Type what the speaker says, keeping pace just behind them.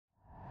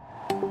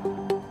Well,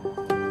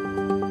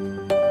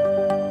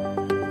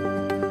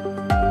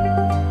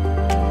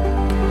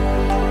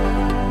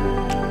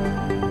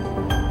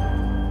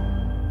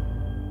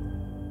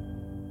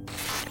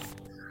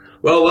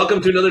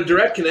 welcome to another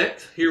Direct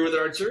Connect here with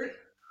Archer,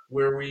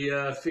 where we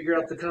figure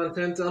out the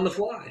content on the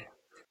fly.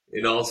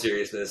 In all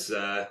seriousness,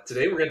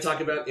 today we're going to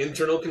talk about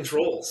internal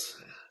controls.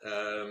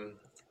 A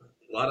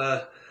lot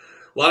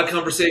of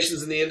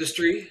conversations in the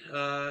industry,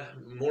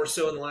 more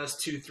so in the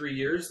last 2-3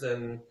 years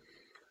than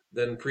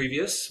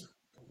previous.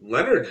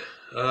 Leonard,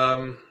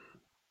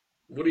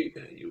 what do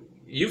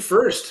you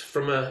first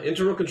from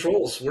internal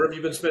controls? Where have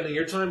you been spending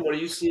your time? What are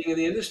you seeing in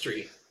the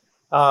industry?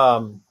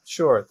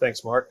 Sure.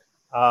 Thanks, Mark.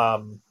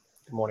 Good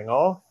morning,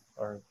 all,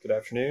 or good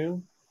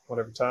afternoon,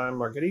 whatever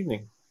time, or good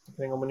evening,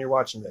 depending on when you're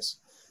watching this.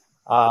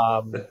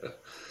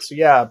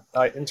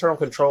 Internal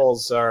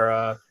controls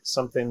are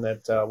something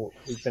that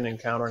we've been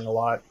encountering a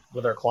lot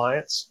with our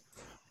clients.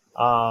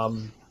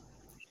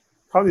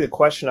 Probably the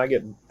question I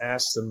get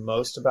asked the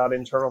most about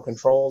internal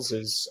controls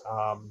is,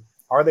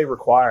 are they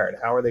required?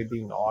 How are they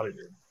being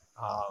audited?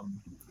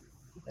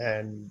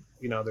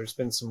 There's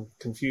been some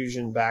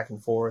confusion back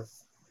and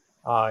forth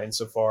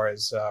insofar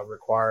as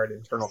required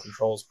internal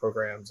controls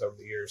programs over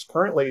the years.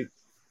 Currently,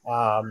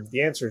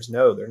 the answer is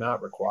no, they're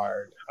not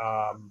required.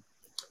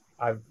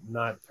 I've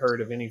not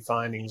heard of any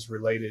findings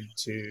related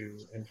to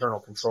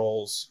internal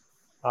controls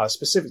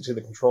specific to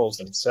the controls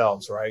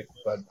themselves, right?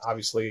 But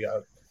obviously,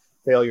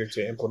 failure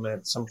to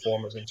implement some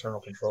form of internal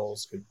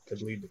controls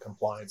could lead to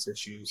compliance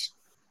issues.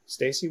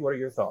 Stacy, what are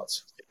your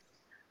thoughts?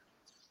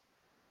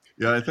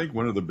 Yeah, I think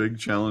one of the big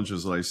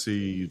challenges that I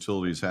see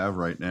utilities have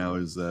right now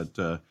is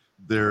that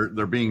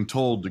they're being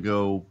told to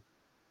go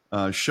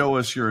show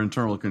us your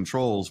internal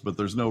controls, but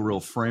there's no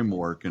real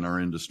framework in our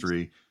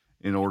industry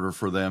in order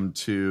for them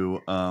to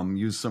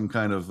use some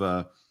kind of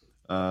a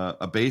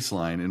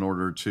baseline in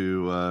order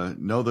to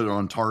know that they're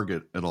on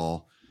target at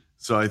all.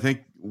 So I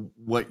think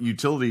what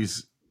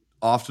utilities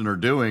often are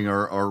doing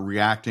are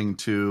reacting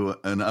to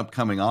an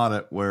upcoming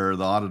audit where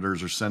the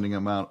auditors are sending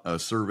them out a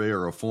survey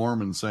or a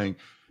form and saying,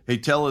 hey,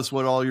 tell us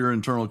what all your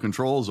internal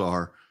controls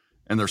are,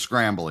 and they're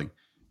scrambling.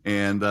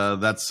 And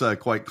that's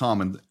quite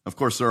common. Of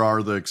course, there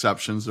are the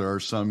exceptions. There are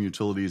some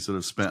utilities that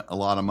have spent a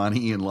lot of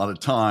money and a lot of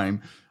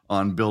time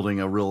on building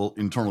a real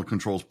internal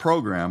controls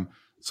program,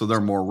 so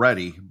they're more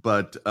ready.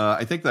 But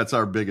I think that's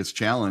our biggest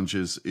challenge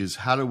is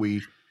how do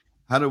we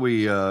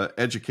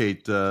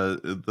educate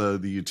the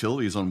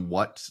utilities on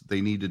what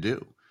they need to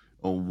do?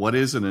 Well, what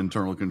is an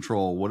internal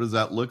control? What does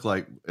that look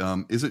like?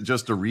 Is it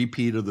just a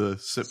repeat of the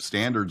SIP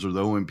standards or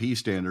the OMP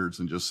standards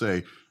and just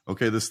say,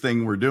 okay, this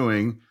thing we're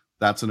doing,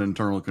 that's an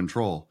internal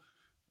control?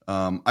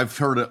 I've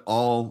heard it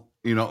all,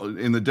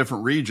 in the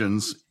different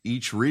regions.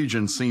 Each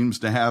region seems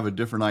to have a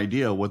different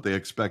idea of what they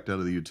expect out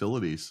of the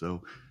utilities.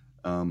 So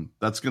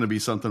that's going to be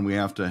something we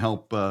have to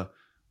help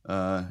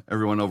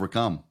everyone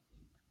overcome.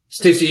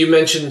 Stacey, you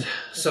mentioned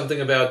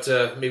something about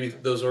maybe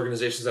those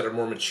organizations that are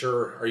more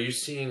mature. Are you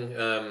seeing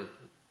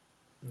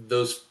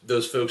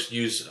those folks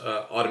use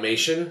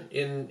automation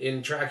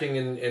in tracking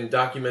and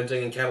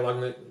documenting and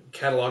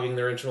cataloging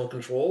their internal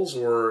controls,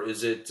 or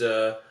is it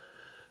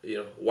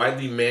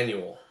widely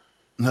manual?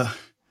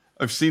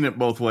 I've seen it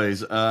both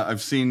ways.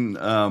 I've seen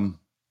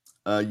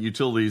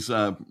utilities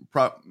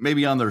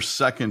maybe on their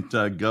second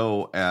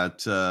go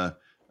at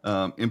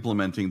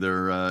implementing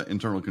their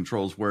internal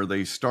controls, where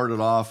they started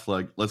off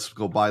like, let's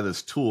go buy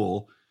this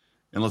tool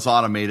and let's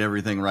automate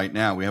everything right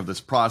now. We have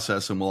this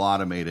process and we'll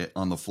automate it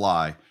on the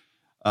fly.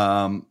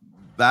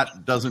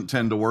 That doesn't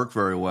tend to work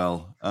very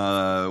well.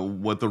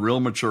 What the real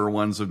mature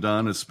ones have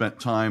done is spent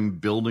time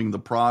building the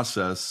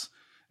process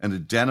and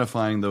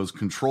identifying those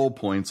control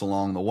points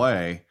along the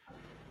way,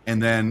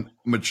 and then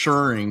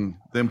maturing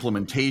the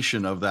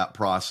implementation of that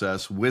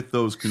process with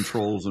those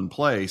controls in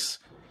place.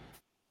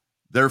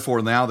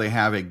 Therefore, now they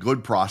have a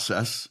good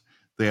process.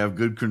 They have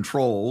good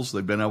controls.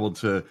 They've been able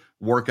to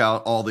work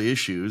out all the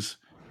issues,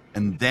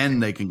 and then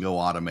they can go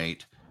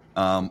automate.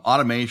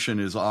 Automation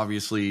is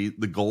obviously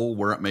the goal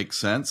where it makes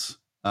sense,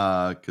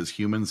 because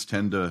humans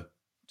tend to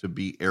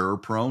be error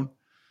prone.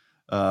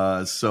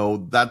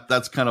 So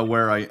that's kind of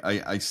where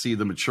I see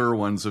the mature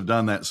ones have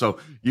done that. So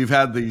you've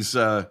had these,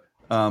 the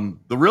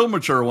real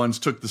mature ones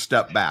took the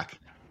step back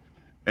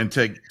and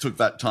took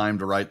that time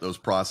to write those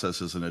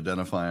processes and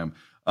identify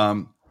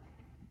them.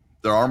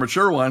 There are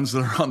mature ones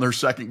that are on their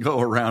second go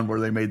around where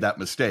they made that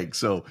mistake.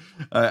 So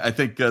I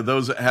think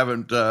those that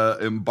haven't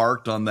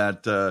embarked on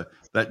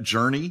that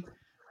journey,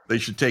 they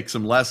should take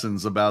some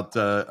lessons about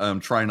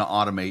trying to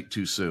automate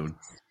too soon.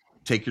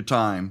 Take your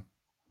time,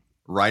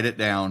 write it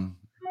down,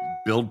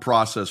 build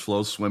process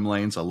flows, swim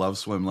lanes. I love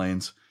swim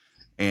lanes.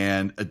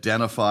 And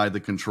identify the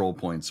control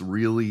points.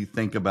 Really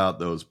think about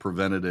those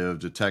preventative,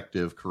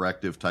 detective,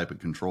 corrective type of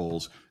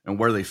controls and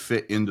where they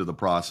fit into the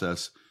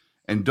process.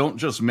 And don't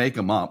just make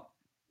them up.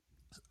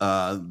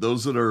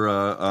 Those that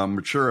are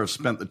mature have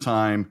spent the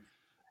time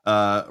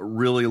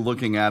really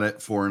looking at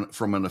it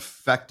from an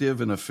effective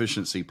and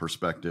efficiency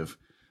perspective,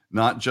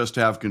 not just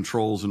to have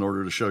controls in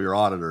order to show your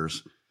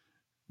auditors.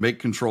 Make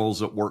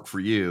controls that work for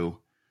you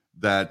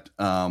that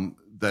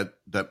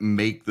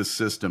make the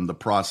system, the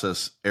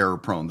process, error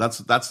prone. That's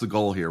the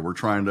goal here. We're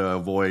trying to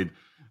avoid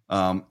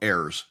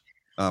errors,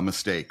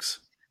 mistakes.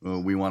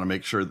 We want to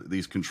make sure that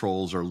these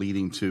controls are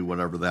leading to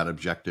whatever that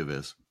objective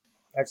is.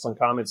 Excellent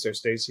comments there,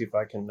 Stacy. If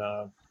I can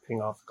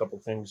ping off a couple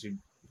things you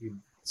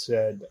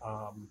said.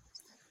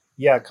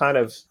 Kind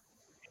of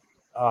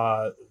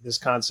this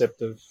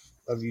concept of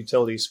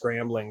utilities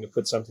scrambling to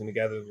put something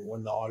together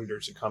when the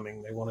auditors are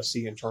coming. They want to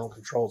see internal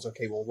controls.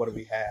 Okay, well, what do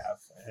we have?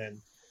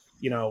 And,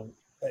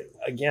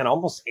 again,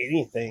 almost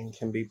anything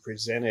can be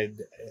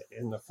presented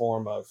in the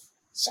form of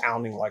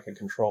sounding like a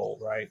control,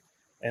 right?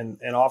 And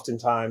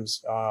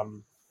oftentimes,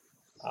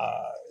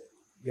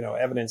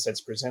 evidence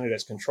that's presented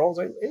as controls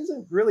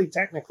isn't really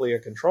technically a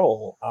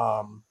control.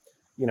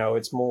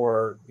 It's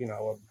more,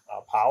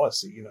 a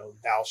policy,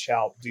 thou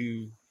shalt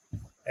do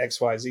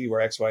XYZ,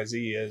 where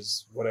XYZ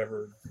is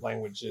whatever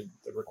language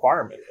the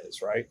requirement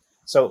is, right?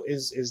 So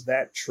is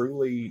that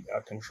truly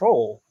a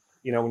control?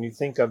 When you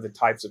think of the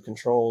types of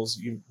controls,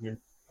 you're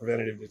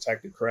preventative,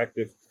 detective,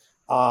 corrective.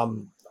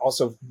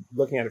 Also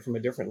looking at it from a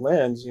different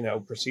lens,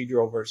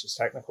 procedural versus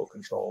technical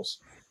controls.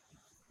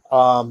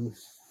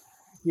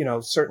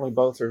 Certainly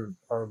both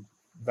are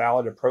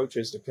valid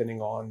approaches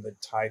depending on the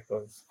type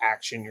of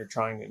action you're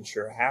trying to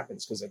ensure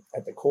happens. Because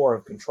at the core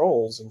of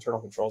controls,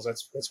 internal controls,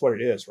 that's what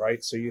it is,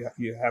 right? So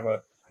you have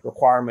a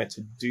requirement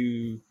to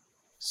do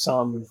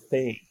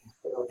something,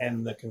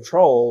 and the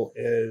control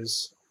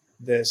is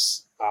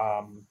this,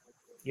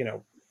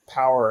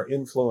 power or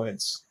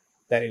influence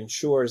that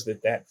ensures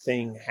that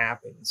thing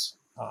happens,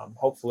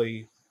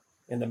 hopefully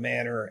in the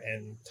manner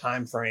and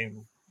time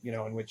frame,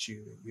 in which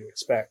you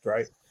expect,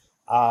 right?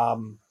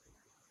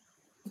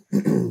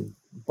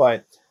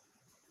 But,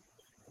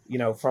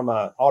 from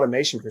an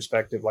automation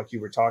perspective, like you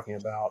were talking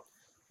about,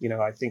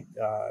 I think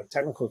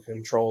technical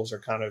controls are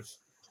kind of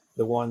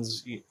the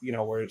ones,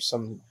 where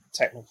some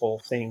technical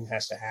thing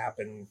has to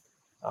happen,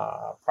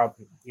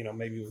 probably,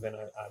 maybe within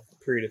a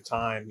period of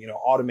time.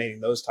 Automating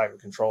those type of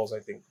controls, I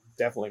think,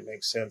 definitely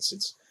makes sense.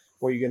 It's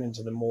where you get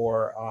into the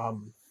more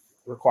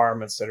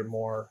requirements that are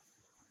more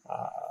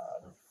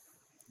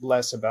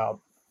less about,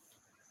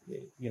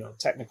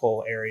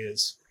 technical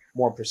areas,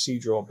 more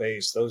procedural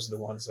based. Those are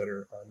the ones that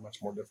are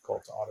much more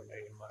difficult to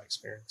automate in my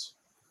experience.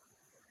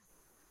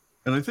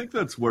 And I think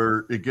that's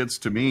where it gets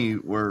to me,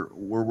 where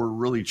we're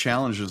really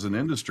challenged as an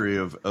industry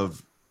of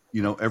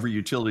every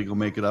utility will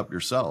make it up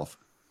yourself.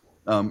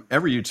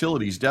 Every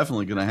utility is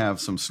definitely going to have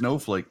some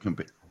snowflake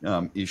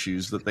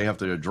issues that they have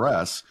to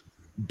address,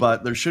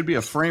 but there should be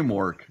a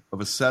framework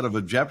of a set of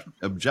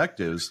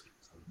objectives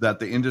that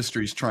the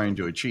industry is trying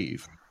to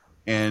achieve.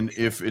 And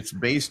if it's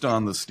based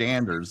on the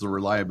standards, the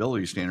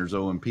reliability standards,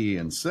 OMP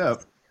and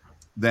SIP,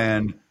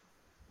 then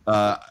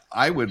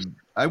I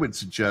would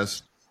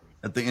suggest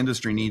that the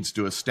industry needs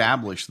to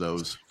establish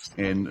those.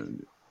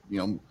 And,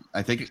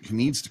 I think it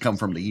needs to come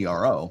from the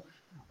ERO,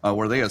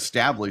 where they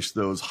establish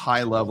those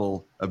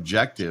high-level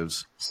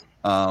objectives,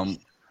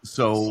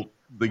 so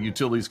the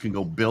utilities can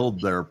go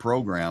build their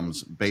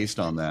programs based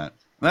on that.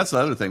 And that's the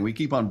other thing. We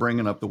keep on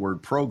bringing up the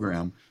word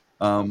program.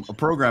 A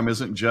program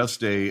isn't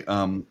just a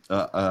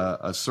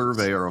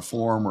survey or a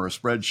form or a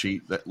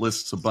spreadsheet that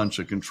lists a bunch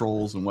of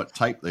controls and what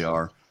type they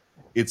are.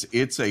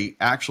 It's a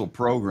actual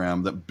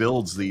program that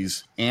builds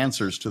these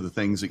answers to the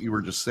things that you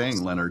were just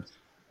saying, Leonard,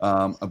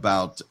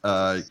 about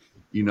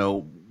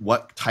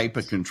what type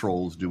of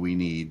controls do we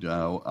need?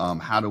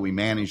 How do we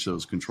manage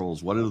those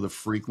controls? What are the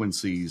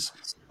frequencies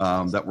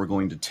that we're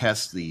going to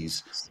test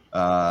these?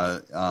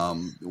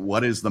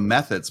 What is the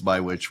methods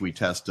by which we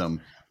test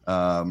them?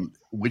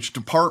 Which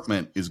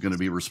department is going to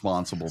be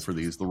responsible for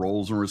these, the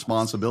roles and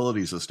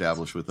responsibilities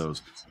established with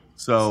those.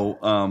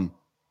 So,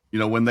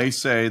 when they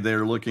say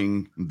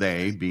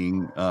they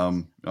being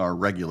our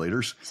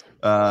regulators,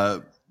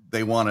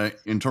 they want an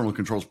internal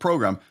controls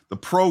program. The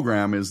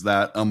program is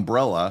that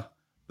umbrella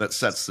that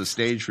sets the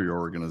stage for your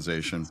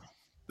organization.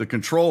 The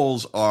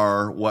controls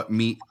are what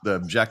meet the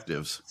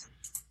objectives,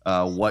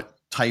 what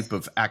type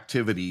of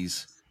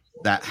activities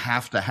that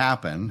have to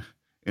happen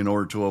in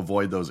order to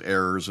avoid those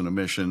errors and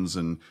omissions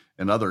and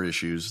other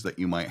issues that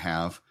you might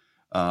have.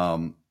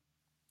 And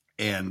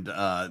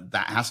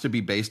that has to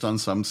be based on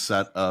some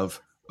set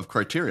of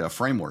criteria, a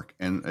framework,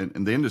 and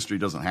the industry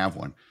doesn't have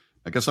one.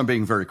 I guess I'm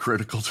being very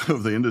critical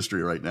of the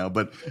industry right now,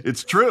 but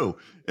it's true.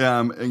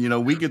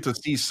 We get to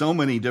see so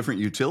many different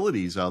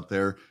utilities out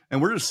there,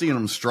 and we're just seeing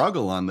them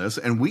struggle on this.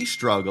 And we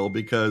struggle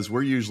because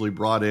we're usually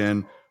brought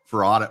in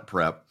for audit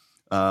prep,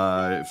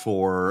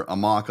 for a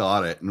mock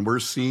audit, and we're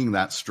seeing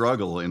that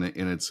struggle, and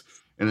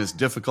it's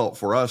difficult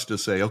for us to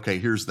say, okay,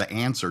 here's the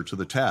answer to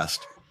the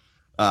test,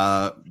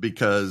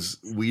 because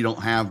we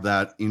don't have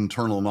that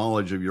internal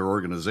knowledge of your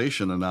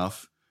organization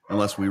enough,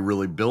 unless we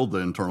really build the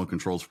internal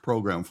controls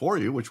program for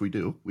you, which we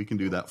do. We can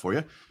do that for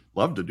you.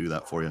 Love to do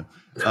that for you.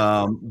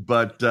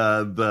 But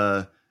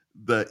the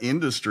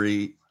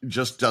industry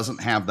just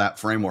doesn't have that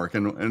framework,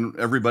 and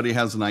everybody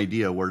has an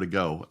idea where to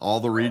go. All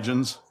the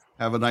regions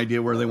have an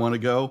idea where they want to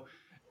go,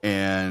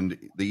 and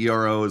the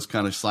ERO is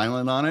kind of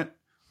silent on it.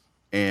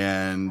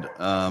 And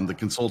the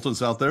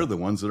consultants out there, the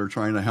ones that are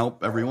trying to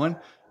help everyone,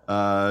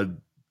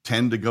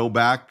 tend to go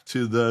back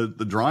to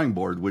the drawing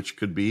board, which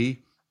could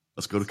be,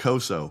 let's go to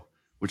COSO,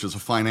 which is a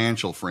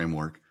financial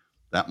framework.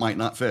 That might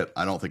not fit.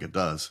 I don't think it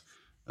does.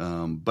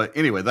 But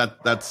anyway,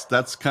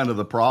 that's kind of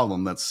the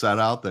problem that's set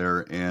out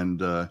there.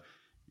 And,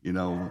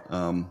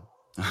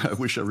 I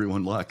wish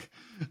everyone luck.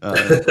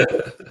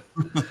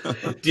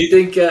 Do you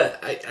think,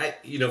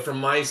 from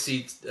my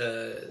seat,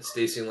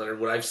 Stacy and Leonard,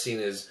 what I've seen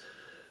is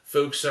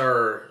folks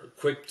are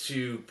quick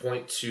to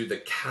point to the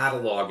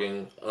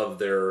cataloging of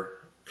their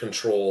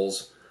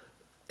controls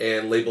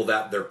and label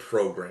that their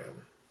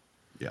program.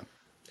 Yeah.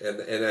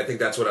 And I think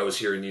that's what I was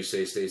hearing you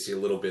say, Stacy, a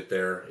little bit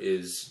there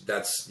is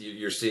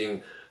you're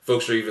seeing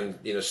folks are even,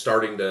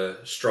 starting to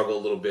struggle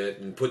a little bit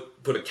and put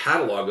a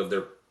catalog of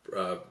their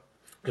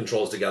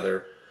controls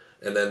together,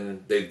 and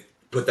then they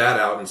put that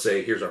out and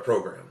say, here's our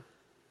program.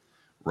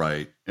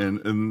 Right.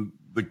 And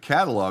the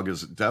catalog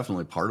is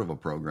definitely part of a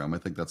program. I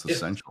think that's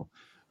essential.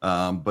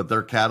 But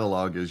their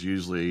catalog is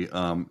usually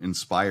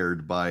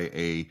inspired by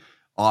a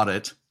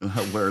audit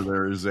where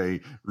there is a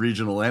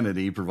regional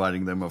entity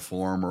providing them a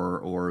form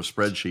or a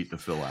spreadsheet to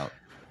fill out.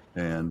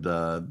 And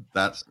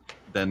that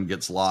then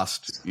gets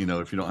lost,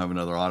 if you don't have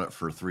another audit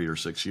for 3 or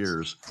 6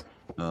 years.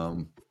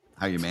 How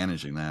are you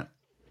managing that?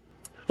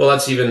 Well,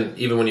 that's even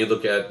when you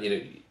look at,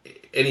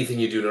 anything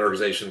you do in an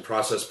organization,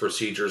 process,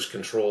 procedures,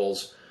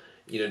 controls,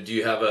 do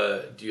you have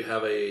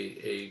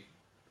an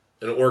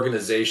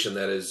organization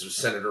that is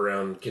centered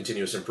around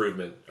continuous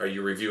improvement? Are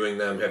you reviewing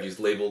them? Have you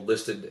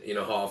listed,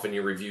 how often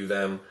you review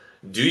them?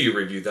 Do you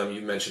review them?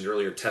 You mentioned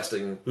earlier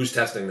testing. Who's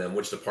testing them?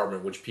 Which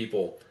department? Which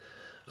people?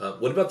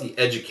 What about the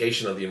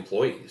education of the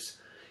employees?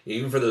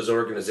 Even for those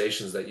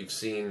organizations that you've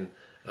seen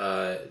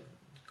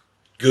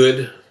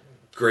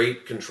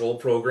great control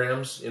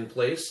programs in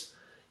place,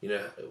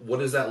 what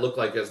does that look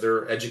like as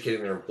they're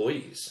educating their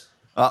employees?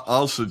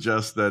 I'll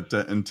suggest that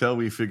until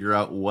we figure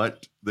out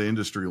what the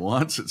industry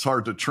wants, it's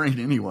hard to train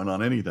anyone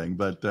on anything.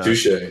 But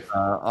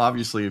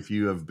obviously, if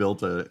you have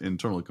built an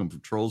internal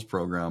controls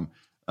program,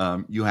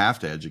 you have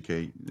to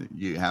educate.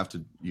 You have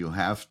to.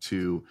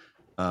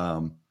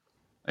 I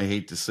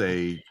hate to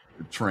say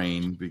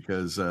train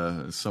because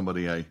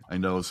somebody I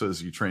know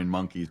says you train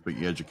monkeys, but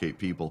you educate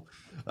people.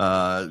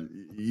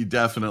 You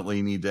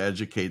definitely need to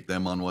educate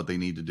them on what they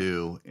need to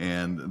do.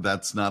 And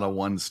that's not a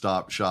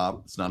one-stop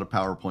shop. It's not a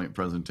PowerPoint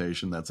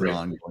presentation. That's an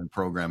ongoing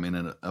program in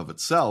and of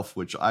itself,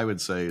 which I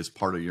would say is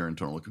part of your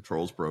internal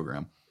controls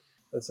program.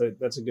 That's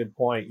a good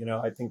point.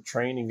 I think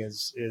training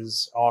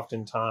is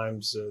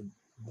oftentimes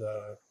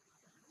the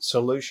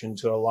solution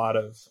to a lot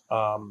of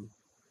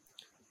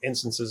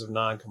instances of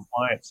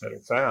non-compliance that are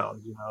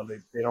found.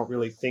 They don't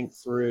really think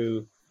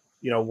through,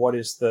 what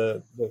is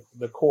the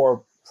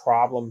core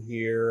problem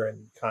here,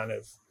 and kind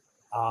of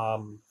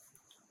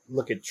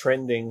look at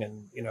trending,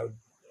 and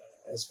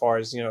as far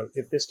as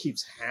if this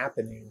keeps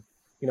happening,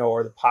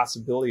 or the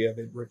possibility of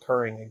it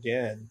recurring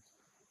again,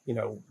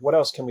 what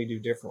else can we do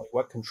differently?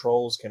 What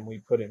controls can we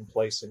put in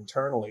place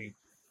internally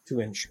to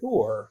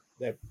ensure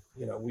that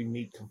we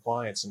meet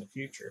compliance in the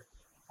future?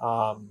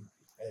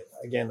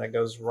 Again, that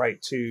goes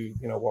right to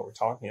what we're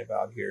talking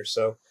about here.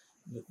 So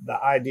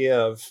the idea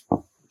of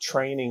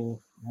training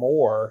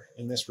more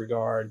in this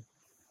regard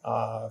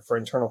for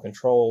internal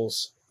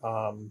controls.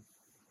 I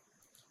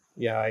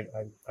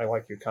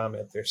like your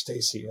comment there,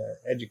 Stacy.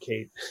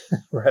 Educate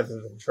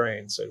rather than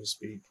train, so to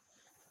speak.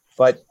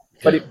 But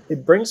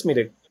it brings me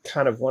to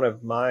kind of one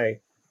of my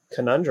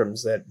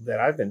conundrums that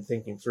I've been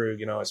thinking through.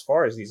 As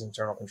far as these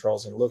internal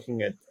controls and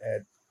looking at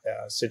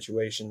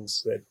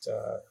situations that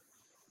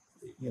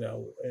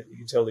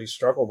utilities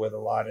struggle with a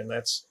lot, and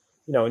that's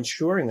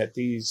ensuring that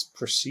these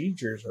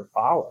procedures are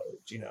followed.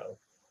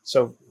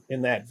 So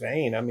in that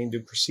vein, do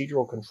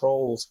procedural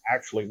controls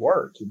actually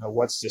work?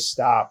 What's to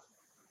stop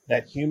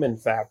that human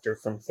factor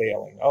from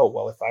failing? Oh,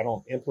 well, if I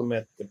don't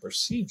implement the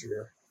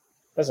procedure,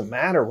 it doesn't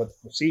matter what the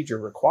procedure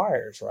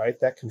requires, right?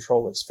 That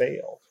control has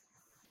failed.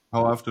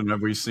 How often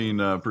have we seen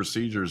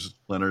procedures,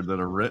 Leonard, that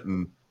are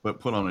written but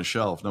put on a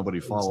shelf? Nobody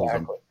follows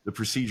them. The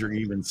procedure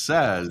even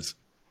says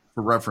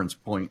for reference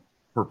point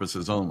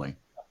purposes only.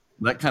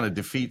 That kind of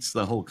defeats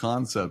the whole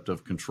concept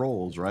of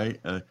controls, right?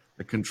 A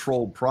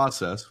controlled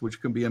process,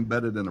 which can be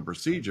embedded in a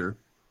procedure,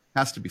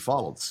 has to be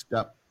followed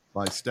step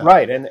by step.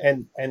 Right,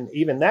 and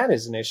even that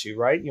is an issue,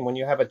 right? When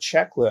you have a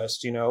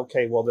checklist,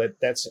 okay, well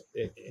that's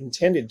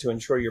intended to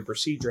ensure your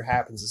procedure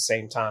happens the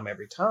same time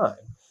every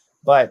time.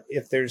 But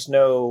if there's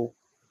no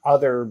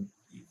other,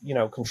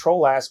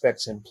 control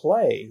aspects in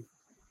play,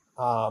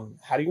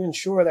 how do you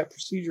ensure that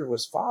procedure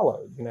was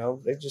followed?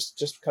 They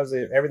just because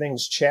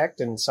everything's checked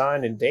and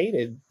signed and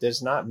dated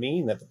does not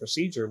mean that the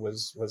procedure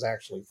was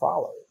actually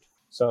followed.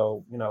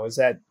 So, is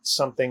that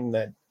something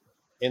that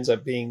ends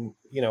up being,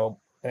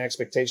 an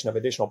expectation of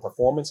additional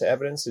performance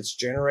evidence that's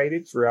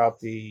generated throughout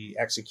the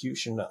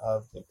execution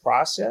of the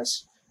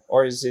process?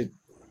 Or is it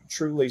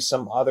truly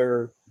some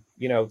other,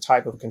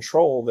 type of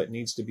control that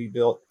needs to be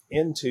built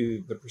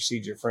into the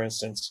procedure? For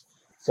instance,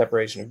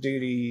 separation of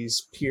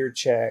duties, peer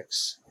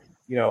checks,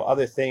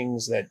 other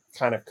things that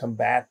kind of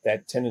combat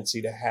that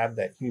tendency to have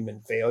that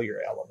human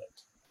failure element.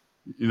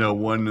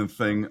 One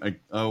thing I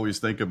always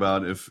think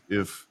about, if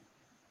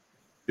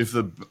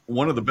the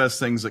one of the best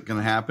things that can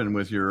happen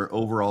with your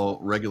overall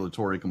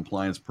regulatory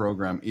compliance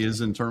program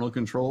is internal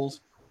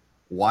controls,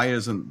 why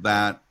isn't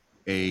that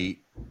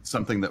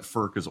something that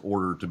FERC has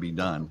ordered to be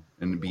done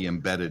and be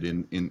embedded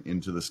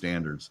into the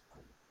standards?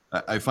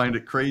 I find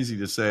it crazy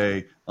to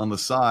say on the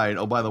side,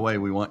 oh, by the way,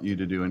 we want you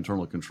to do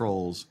internal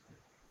controls,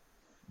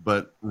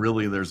 but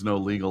really there's no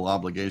legal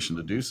obligation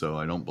to do so.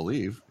 I don't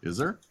believe. Is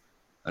there?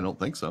 I don't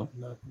think so.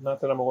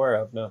 Not that I'm aware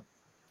of, no.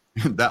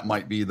 That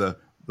might be the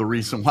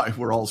reason why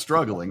we're all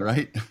struggling,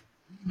 right?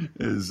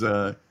 Is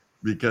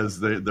because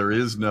there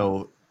is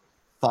no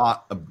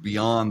thought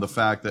beyond the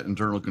fact that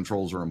internal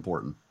controls are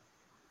important.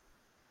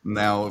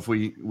 Now, if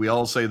we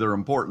all say they're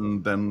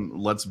important, then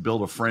let's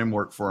build a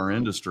framework for our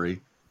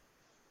industry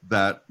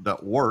that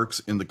works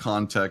in the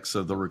context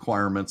of the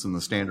requirements and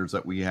the standards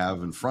that we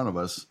have in front of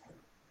us.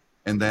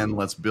 And then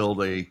let's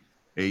build a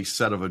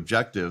set of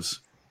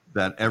objectives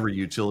that every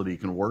utility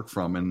can work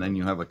from. And then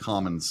you have a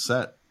common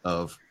set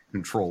of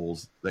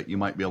controls that you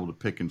might be able to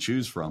pick and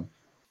choose from.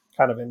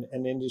 Kind of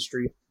an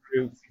industry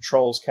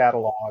controls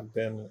catalog,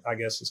 then I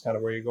guess is kind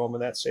of where you're going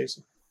with that,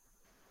 Stacy?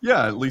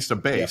 Yeah, at least a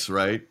base, yeah.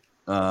 Right?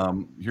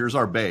 Here's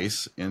our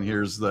base, and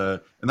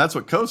that's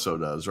what COSO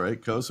does, right?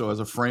 COSO has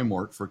a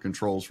framework for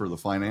controls for the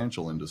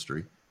financial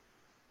industry.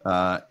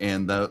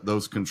 And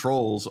those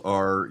controls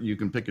you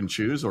can pick and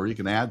choose or you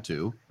can add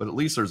to, but at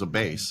least there's a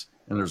base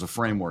and there's a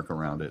framework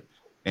around it.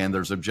 And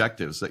there's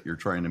objectives that you're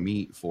trying to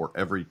meet for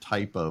every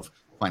type of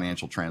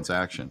financial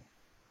transaction,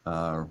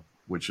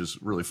 which is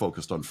really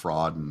focused on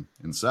fraud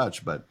and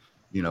such. But,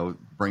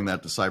 bring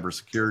that to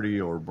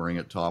cybersecurity or bring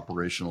it to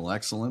operational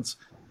excellence.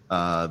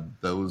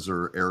 Those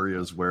are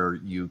areas where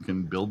you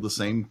can build the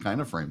same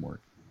kind of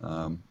framework.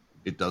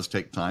 It does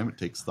take time. It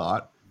takes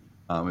thought.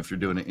 If you're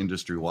doing it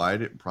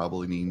industry-wide, it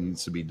probably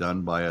needs to be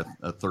done by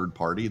a third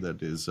party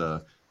that is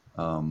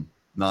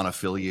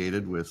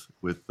non-affiliated with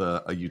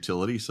a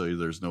utility, so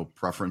there's no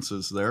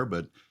preferences there.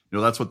 But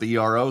that's what the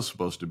ERO is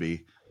supposed to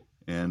be.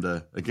 And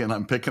again,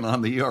 I'm picking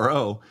on the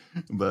ERO,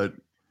 but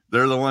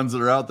they're the ones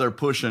that are out there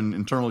pushing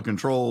internal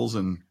controls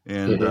and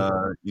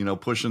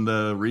pushing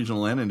the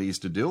regional entities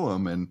to do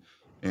them.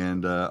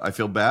 And I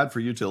feel bad for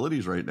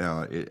utilities right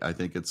now. I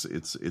think it's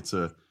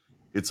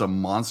a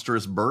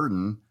monstrous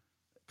burden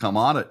come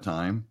audit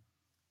time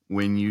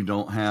when you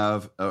don't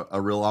have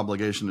a real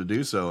obligation to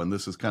do so. And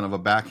this is kind of a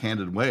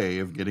backhanded way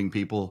of getting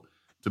people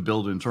to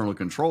build internal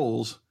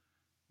controls.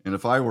 And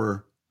if I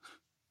were,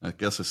 I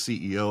guess, a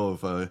CEO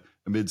of a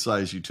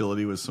mid-sized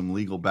utility with some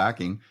legal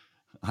backing,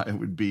 I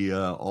would be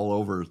all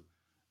over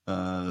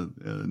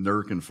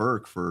NERC and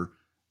FERC for,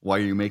 why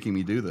are you making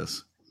me do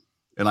this?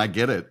 And I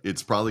get it.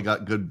 It's probably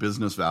got good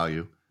business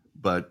value,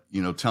 but,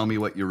 tell me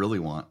what you really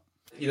want.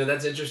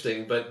 That's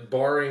interesting, but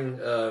barring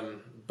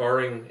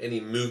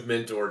any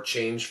movement or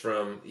change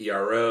from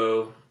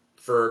ERO,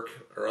 FERC,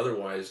 or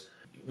otherwise,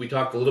 we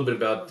talked a little bit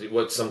about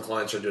what some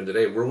clients are doing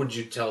today. Where would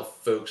you tell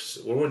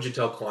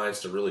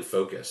clients to really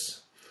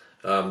focus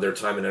their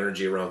time and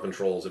energy around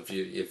controls? If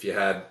you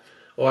had,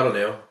 I don't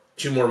know,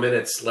 2 more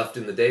minutes left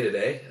in the day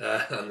today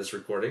on this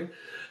recording,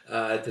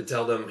 to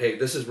tell them, hey,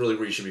 this is really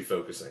where you should be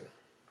focusing.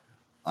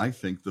 I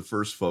think the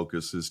first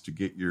focus is to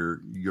get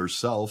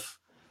yourself,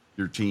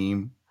 your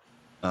team,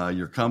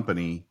 your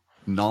company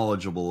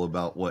knowledgeable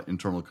about what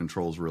internal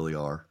controls really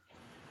are.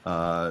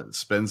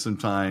 Spend some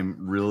time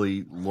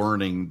really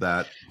learning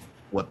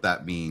what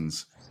that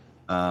means.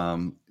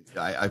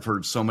 I've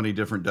heard so many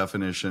different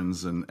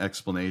definitions and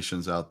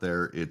explanations out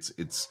there.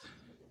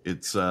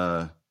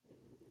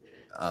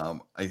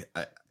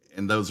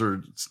 And those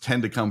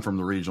tend to come from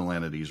the regional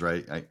entities,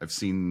 right? I've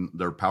seen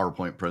their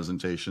PowerPoint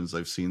presentations.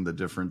 I've seen the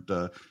different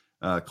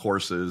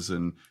courses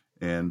and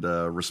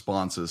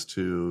responses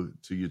to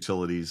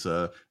utilities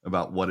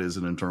about what is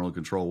an internal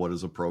control, what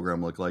does a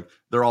program look like.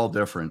 They're all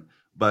different,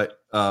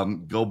 but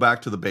go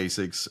back to the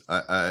basics.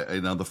 I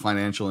know the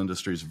financial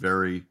industry is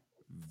very,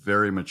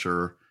 very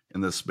mature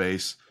in this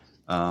space.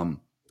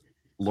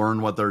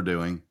 Learn what they're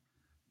doing.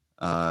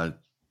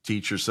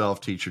 Teach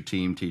yourself, teach your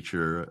team, teach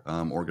your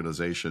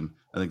organization.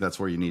 I think that's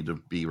where you need to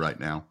be right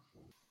now.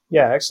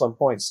 Yeah, excellent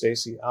point,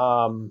 Stacy.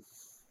 From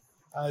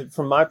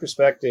my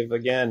perspective,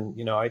 again,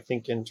 I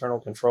think internal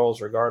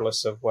controls,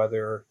 regardless of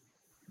whether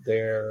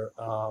they're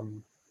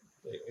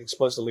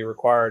explicitly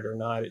required or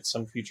not at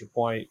some future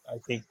point, I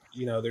think,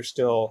 they're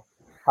still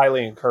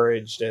highly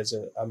encouraged as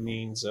a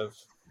means of,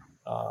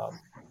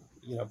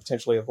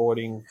 potentially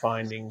avoiding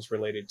findings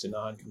related to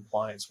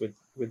non-compliance with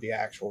the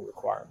actual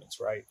requirements,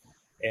 right?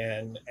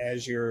 And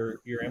as you're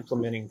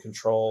implementing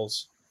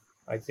controls,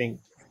 I think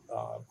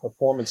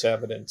performance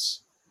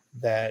evidence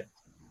that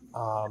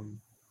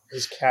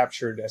is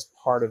captured as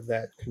part of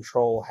that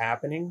control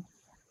happening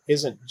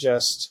isn't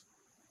just,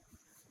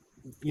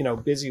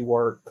 busy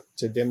work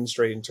to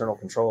demonstrate internal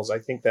controls. I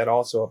think that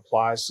also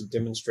applies to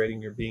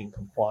demonstrating you're being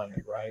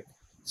compliant, right?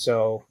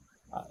 So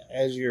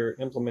as you're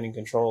implementing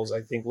controls,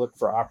 I think look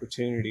for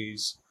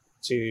opportunities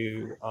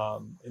to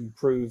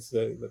improve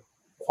the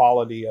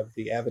quality of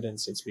the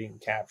evidence that's being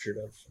captured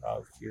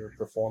of your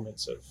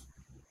performance of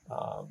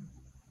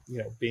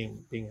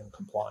being in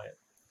compliant.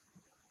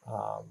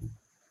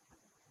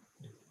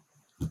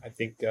 I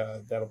think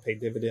that'll pay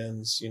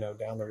dividends,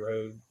 down the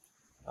road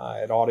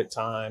at audit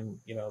time,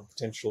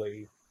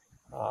 potentially,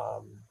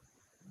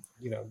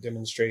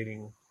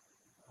 demonstrating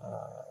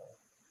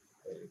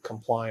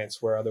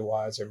compliance where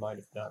otherwise there might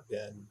have not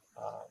been,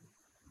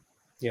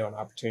 an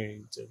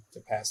opportunity to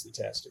pass the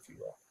test, if you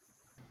will.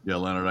 Yeah,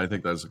 Leonard, I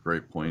think that's a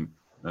great point.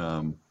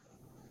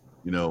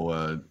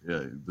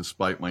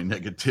 Despite my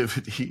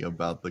negativity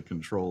about the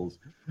controls,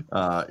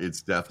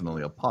 it's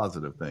definitely a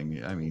positive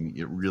thing. I mean,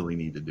 you really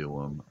need to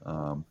do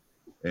them,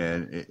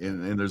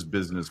 and there's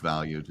business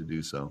value to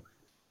do so.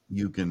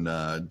 You can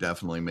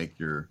definitely make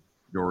your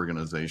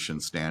organization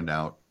stand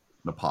out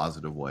in a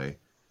positive way,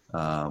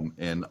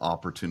 and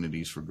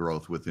opportunities for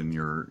growth within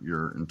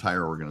your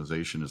entire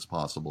organization is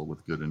possible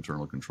with good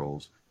internal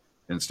controls.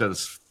 And instead of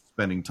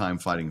spending time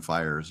fighting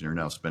fires, you're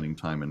now spending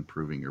time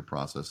improving your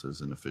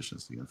processes and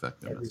efficiency and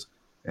effectiveness.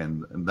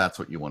 And that's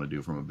what you want to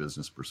do from a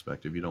business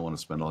perspective. You don't want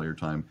to spend all your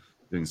time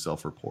doing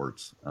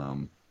self-reports,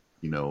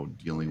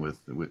 dealing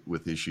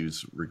with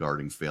issues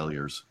regarding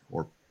failures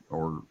or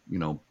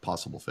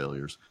possible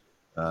failures.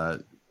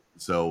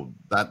 So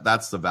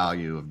that's the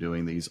value of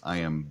doing these. I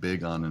am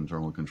big on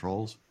internal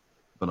controls,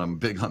 but I'm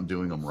big on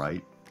doing them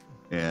right.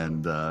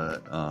 And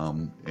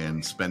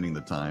spending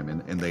the time,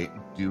 and they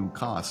do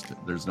cost.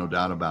 There's no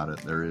doubt about it.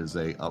 There is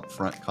a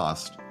upfront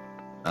cost,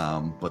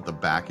 but the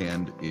back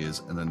end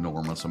is an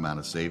enormous amount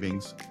of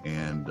savings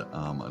and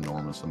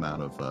enormous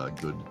amount of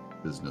good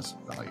business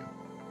value.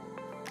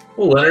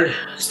 Well, Leonard,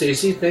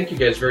 Stacy, thank you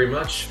guys very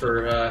much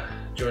for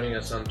joining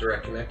us on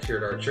Direct Connect here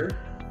at Archer.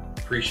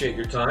 Appreciate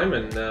your time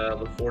and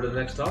look forward to the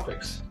next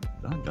topics.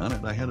 Doggone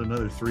it, I had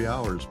another 3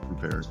 hours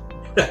prepared.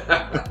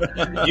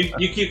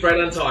 you keep right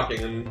on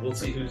talking, and we'll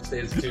see who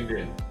stays tuned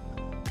in.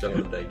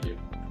 Gentlemen, thank you.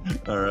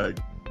 All right.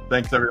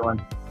 Thanks,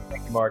 everyone.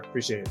 Thank you, Mark.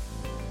 Appreciate it.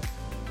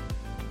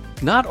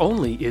 Not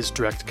only is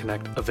Direct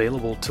Connect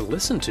available to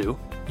listen to,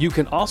 you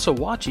can also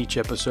watch each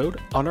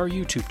episode on our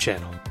YouTube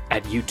channel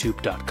at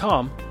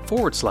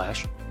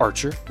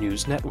youtube.com/Archer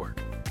News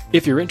Network.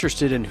 If you're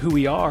interested in who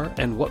we are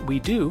and what we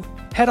do,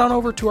 head on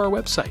over to our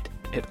website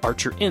at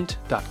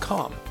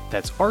archerint.com.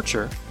 That's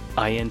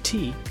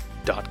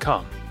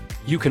archerint.com.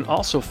 You can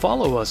also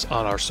follow us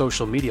on our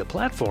social media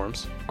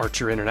platforms,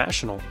 Archer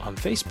International on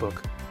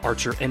Facebook,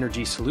 Archer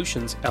Energy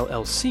Solutions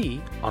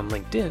LLC on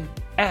LinkedIn,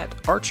 at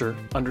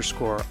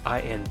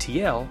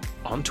Archer_INTL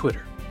on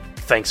Twitter.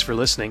 Thanks for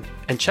listening,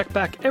 and check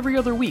back every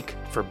other week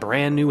for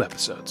brand new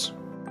episodes.